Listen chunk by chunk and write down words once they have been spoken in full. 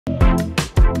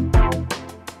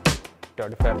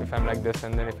out if I'm like this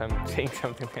and then if I'm saying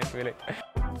something, I'll be like...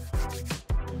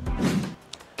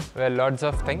 Well, lots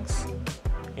of things.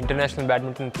 International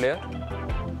badminton player,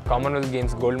 Commonwealth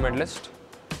Games gold medalist,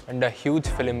 and a huge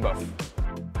film buff.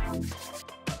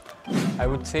 I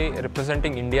would say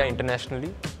representing India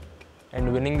internationally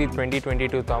and winning the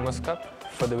 2022 Thomas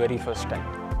Cup for the very first time.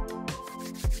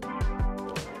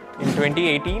 In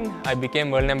 2018, I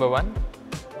became world number 1,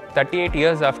 38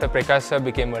 years after Prakash sir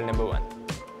became world number 1.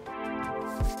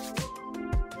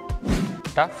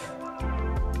 Tough,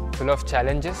 full of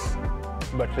challenges,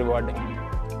 but rewarding.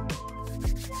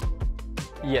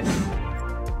 Yes,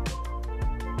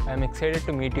 I am excited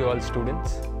to meet you all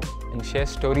students and share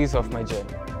stories of my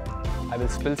journey. I will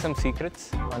spill some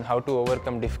secrets on how to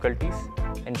overcome difficulties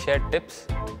and share tips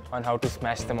on how to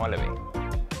smash them all away.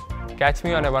 Catch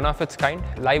me on a one-of-its-kind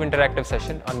live interactive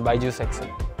session on BYJU'S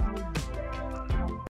XCEL.